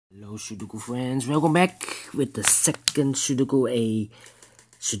Hello Sudoku friends, welcome back with the second Sudoku, a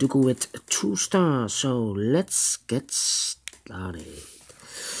Sudoku with 2 stars. So let's get started.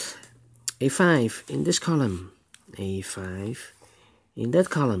 A5 in this column, A5 in that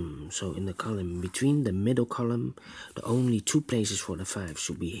column. So in the column between the middle column, the only 2 places for the 5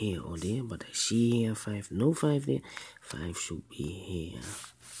 should be here or there, but I see here 5, no 5 there, 5 should be here.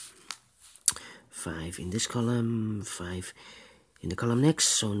 5 in this column, 5 in the column next,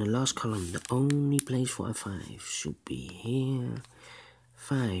 so in the last column, the only place for a 5 should be here.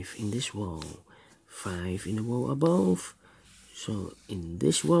 5 in this row, 5 in the row above, so in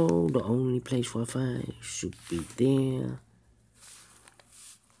this row, the only place for a 5 should be there.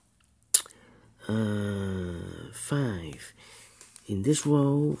 5 in this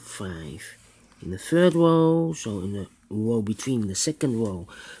row, 5 in the third row, so in the row between the second row,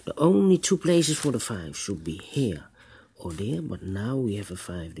 the only 2 places for the 5 should be here or there, but now we have a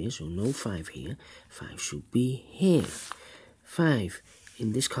 5 there, so no 5 here. 5 should be here. 5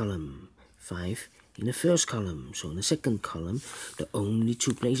 in this column, 5 in the first column, so in the second column, the only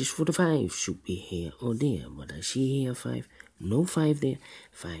 2 places for the 5 should be here or there, but I see here 5, no 5 there,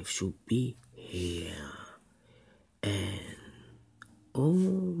 5 should be here. And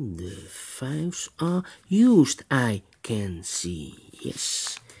all the 5s are used, I can see.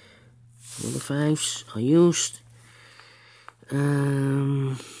 Yes, all the 5s are used.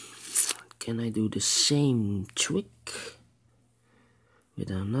 Can I do the same trick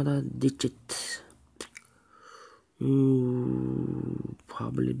with another digit?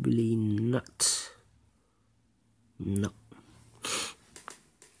 Probably not. No.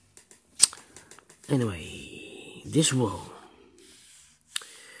 Anyway, this row,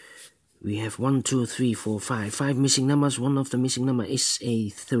 we have 1, 2, 3, 4, 5. 5 missing numbers. One of the missing number is a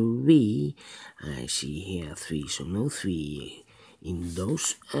 3. I see here 3, so no 3 in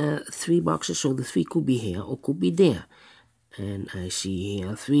those 3 boxes. So the 3 could be here or could be there. And I see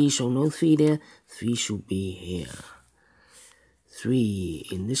here 3, so no 3 there. 3 should be here. 3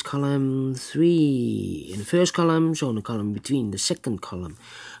 in this column, 3 in the first column, so in the column between the second column.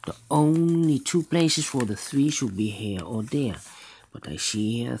 The only 2 places for the 3 should be here or there. But I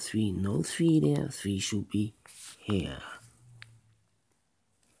see here 3, no 3 there, 3 should be here.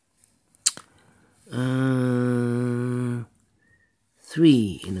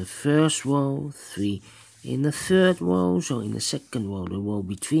 3 in the first row, 3 in the third row, so in the second row, the row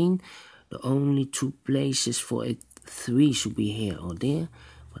between, the only 2 places for it, 3 should be here or there.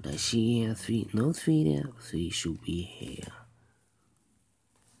 But I see here 3, no 3 there, 3 should be here.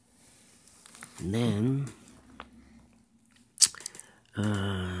 And then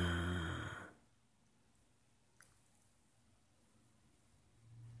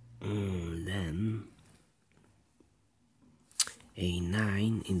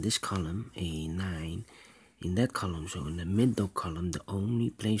A9 in this column, A9 in that column, so in the middle column, the only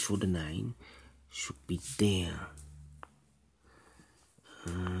place for the 9 should be there.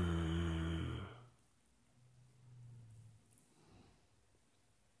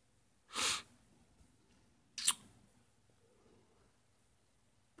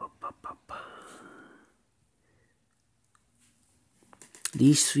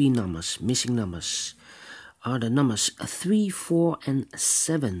 These 3 numbers, missing numbers, are the numbers 3, 4, and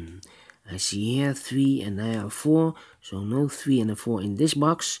 7. I see here 3 and I have 4, so no 3 and a 4 in this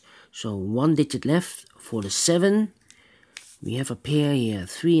box. So 1 digit left for the 7. We have a pair here,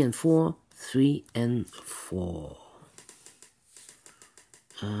 3 and 4, 3 and 4.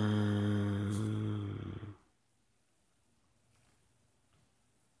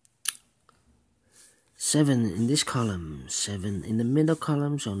 7 in this column, 7 in the middle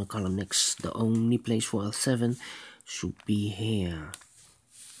column, so in the column next, the only place for a 7 should be here.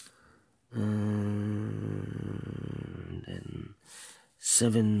 Then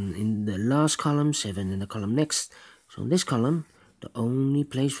 7 in the last column, 7 in the column next, so in this column, the only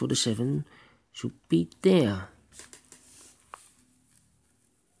place for the 7 should be there.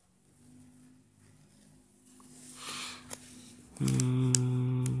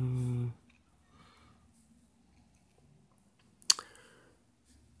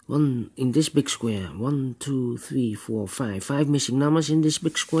 One in this big square, 1, 2, 3, 4, 5. 5 missing numbers in this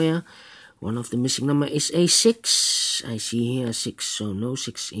big square. One of the missing number is a 6. I see here 6, so no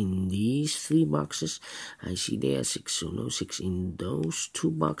 6 in these 3 boxes. I see there 6, so no 6 in those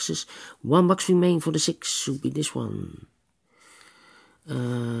 2 boxes. 1 box remains for the 6 should be this one.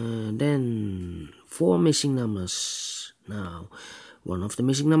 Then 4 missing numbers. Now, one of the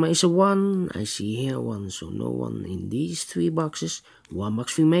missing number is a 1. I see here 1, so no 1 in these 3 boxes. 1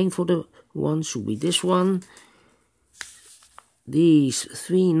 box remains for the 1 should be this one. these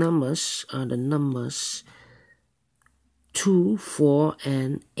three numbers are the numbers 2, 4,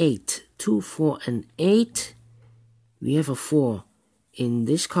 and 8. 2, 4, and 8. We have a 4 in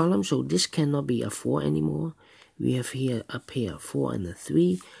this column, so this cannot be a 4 anymore. We have here up here 4 and a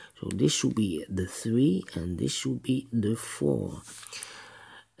 3, so this should be the 3 and this should be the 4.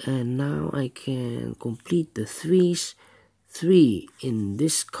 And now I can complete the 3's. 3 in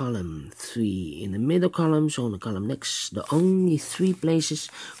this column, 3 in the middle column, so in the column next, the only 3 places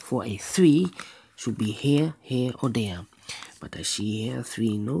for a 3 should be here, here, or there. But I see here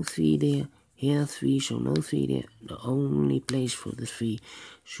 3, no 3 there, here 3, so no 3 there. The only place for the 3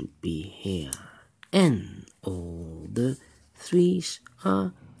 should be here. And all the 3's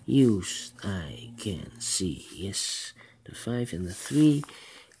are used, I can see. Yes, the 5 and the 3.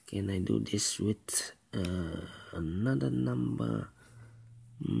 Can I do this with another number?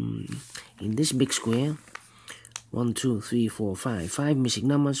 In this big square, 1, 2, 3, 4, 5. 5 missing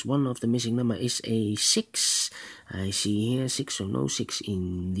numbers. One of the missing number is a 6. I see here 6, so no 6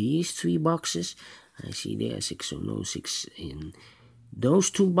 in these 3 boxes. I see there 6, so no 6 in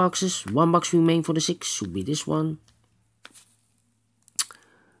those 2 boxes. 1 box remain for the 6, should be this one.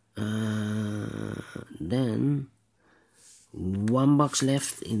 Then 1 box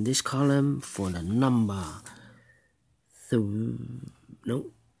left in this column for the number 2.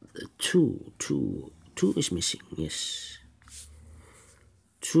 2 is missing, yes.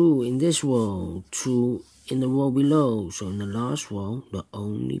 2 in this row, 2 in the row below. So in the last row, the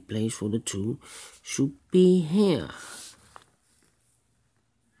only place for the 2 should be here.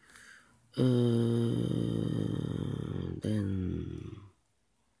 Then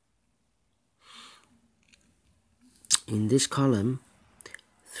in this column,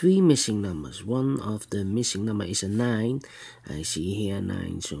 3 missing numbers. One of the missing number is a 9. I see here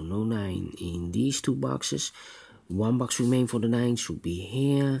 9, so no 9 in these 2 boxes. 1 box remain for the 9 should be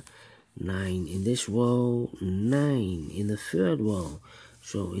here. 9 in this row, 9 in the 3rd row.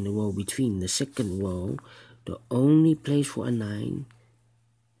 So in the row between the 2nd row, the only place for a 9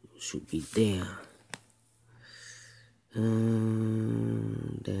 should be there.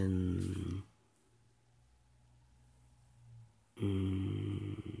 Then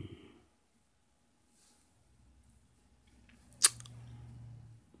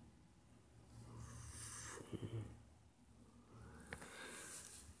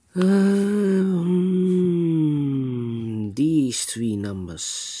these 3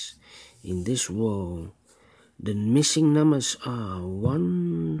 numbers in this row, the missing numbers are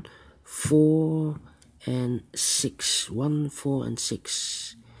 1, 4, and 6. 1, 4, and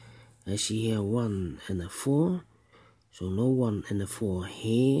 6. I see here 1 and a 4. So no 1 and a 4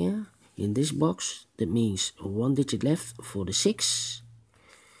 here in this box. That means 1 digit left for the 6.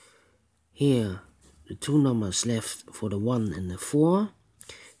 Here the 2 numbers left for the 1 and the 4.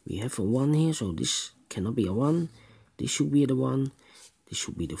 We have a 1 here, so this cannot be a 1. This should be the 1. This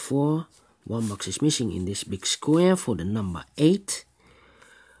should be the 4. 1 box is missing in this big square for the number 8.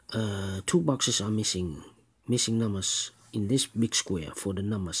 2 boxes are missing numbers in this big square for the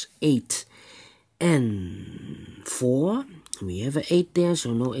numbers 8 and 4. We have an 8 there,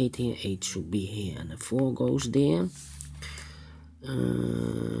 so no 8 here. 8 should be here, and the 4 goes there.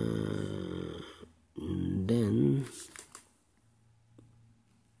 Then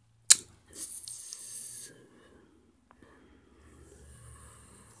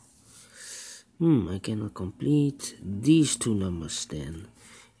I cannot complete these 2 numbers then.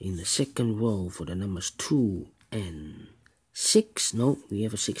 In the 2nd row for the numbers 2 and 6. No, we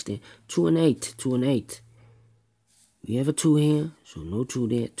have a 6 there. 2 and 8. 2 and 8. We have a 2 here, so no 2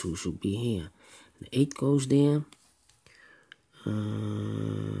 there. 2 should be here. The 8 goes there.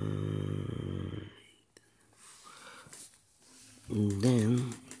 And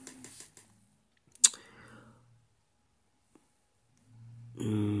then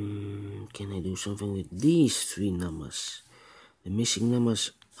can I do something with these 3 numbers? The missing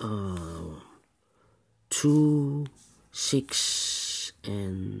numbers are 2, 6,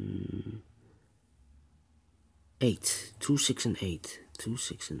 and 8. 2, 6, and 8. 2,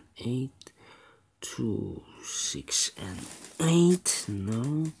 6, and 8. 2, 6, and 8.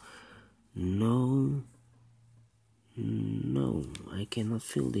 No. No. No. I cannot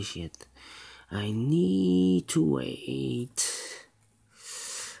fill this yet. I need to wait.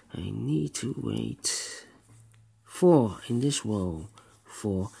 4 in this row.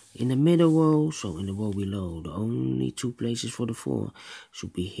 4 in the middle row, so in the row below, the only 2 places for the 4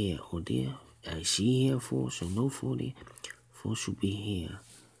 should be here or there. I see here 4, so no 4 there. 4 should be here.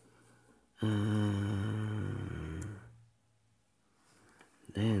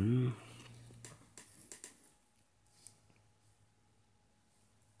 Then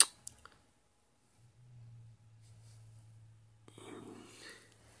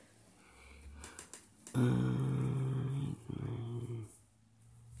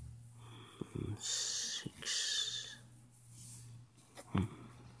 6.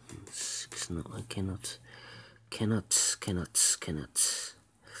 6. No, I cannot.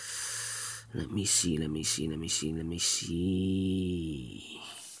 Let me see. Am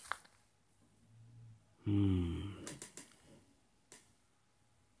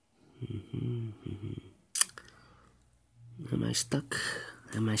I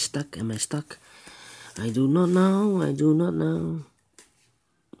stuck? I do not know.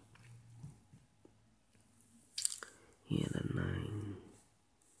 Here, the 9.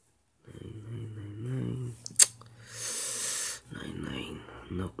 9.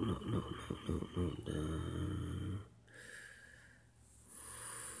 No. The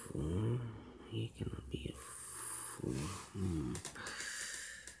 4. Here cannot be a 4.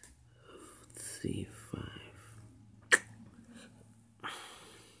 3, 5.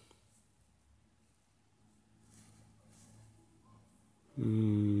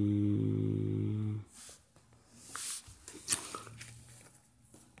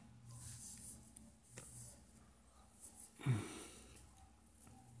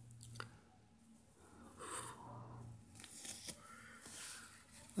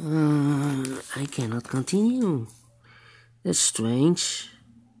 I cannot continue. That's strange.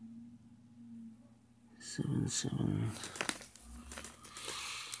 7.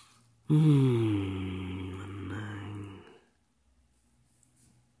 9.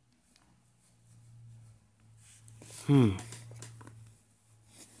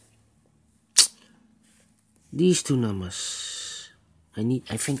 These two numbers. I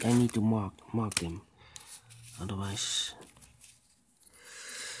think I need to mark them. Otherwise,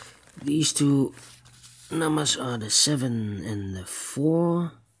 these two numbers are the 7 and the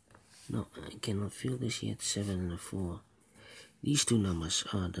 4. No, I cannot feel this yet. 7 and the 4. These two numbers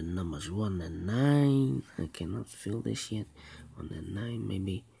are the numbers 1 and 9. I cannot feel this yet. 1 and 9.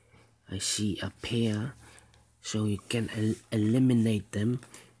 Maybe I see a pair, so you can eliminate them.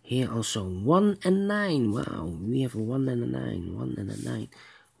 Here also 1 and 9. Wow, we have a 1 and a 9. 1 and a 9.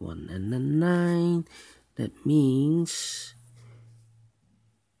 1 and a 9. That means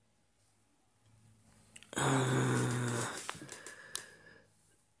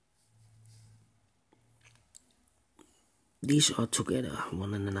these are together.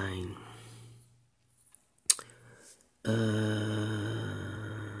 1 and a 9.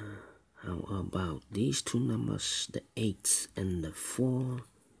 How about these two numbers, the 8 and the 4?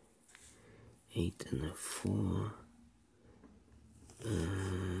 8 and the 4.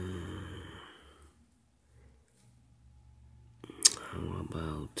 How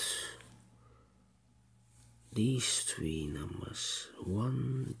about these three numbers?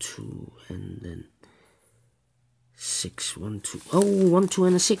 1, 2, and then 6. 1, 2. Oh, 1, 2,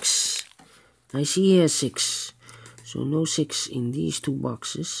 and a 6. I see here 6. So no 6 in these two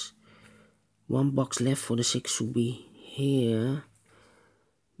boxes. One box left for the 6 will be here.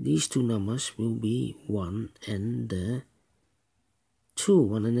 These two numbers will be 1 and the 2.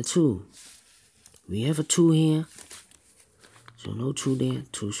 1 and the 2. We have a 2 here. So no 2 there.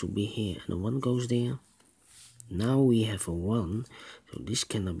 2 should be here. And the 1 goes there. Now we have a 1. So this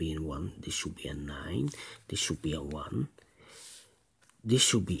cannot be a 1. This should be a 9. This should be a 1. This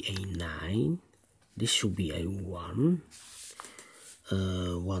should be a 9. This should be a 1.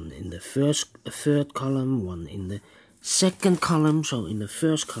 1 in the third column, 1 in the second column. So in the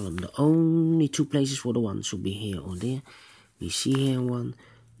first column, the only two places for the 1 should be here or there. We see here 1,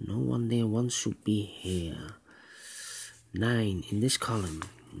 no 1 there, 1 should be here. 9 in this column,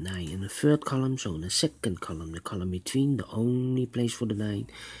 9 in the third column. So in the second column, the column between, the only place for the 9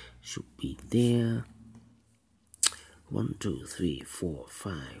 should be there. 1, 2, 3, 4,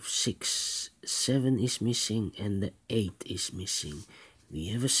 5, 6, 7 is missing, and the 8 is missing. We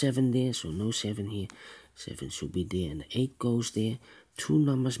have a 7 there, so no 7 here. 7 should be there, and the 8 goes there. 2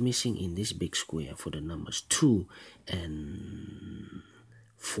 numbers missing in this big square for the numbers 2 and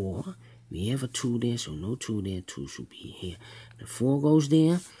 4. We have a 2 there, so no 2 there. 2 should be here. The 4 goes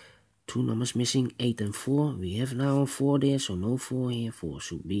there. 2 numbers missing, 8 and 4. We have now a 4 there, so no 4 here. 4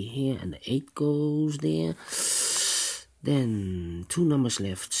 should be here, and the 8 goes there. Then 2 numbers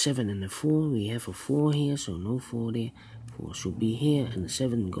left, 7 and a 4. We have a 4 here, so no 4 there. 4 should be here, and the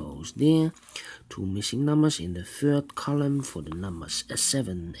 7 goes there. 2 missing numbers in the third column for the numbers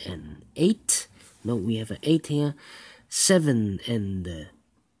 7 and 8. No, we have an 8 here. 7 and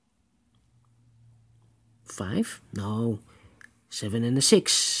 5. No, 7 and a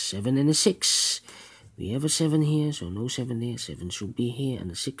 6. 7 and a 6. We have a 7 here, so no 7 there. 7 should be here, and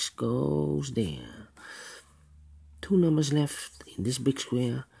the 6 goes there. 2 numbers left in this big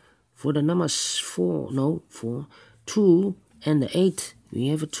square. For the numbers 2 and the 8, we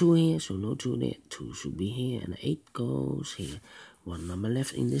have a 2 here, so no 2 there. 2 should be here, and the 8 goes here. One number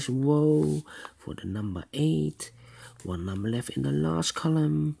left in this row for the number 8. One number left in the last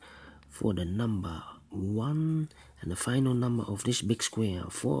column for the number 1. And the final number of this big square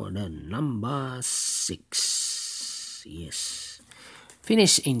for the number 6. Yes.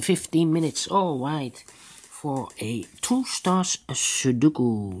 Finish in 15 minutes. Alright. For a 2 stars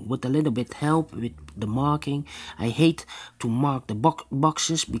Sudoku with a little bit help with the marking. I hate to mark the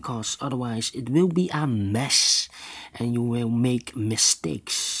boxes because otherwise it will be a mess and you will make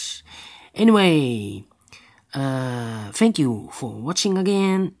mistakes. Anyway, thank you for watching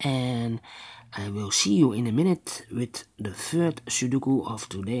again, and I will see you in a minute with the third Sudoku of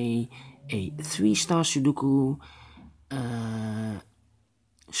today, a 3-star Sudoku.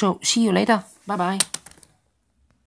 So see you later. Bye bye.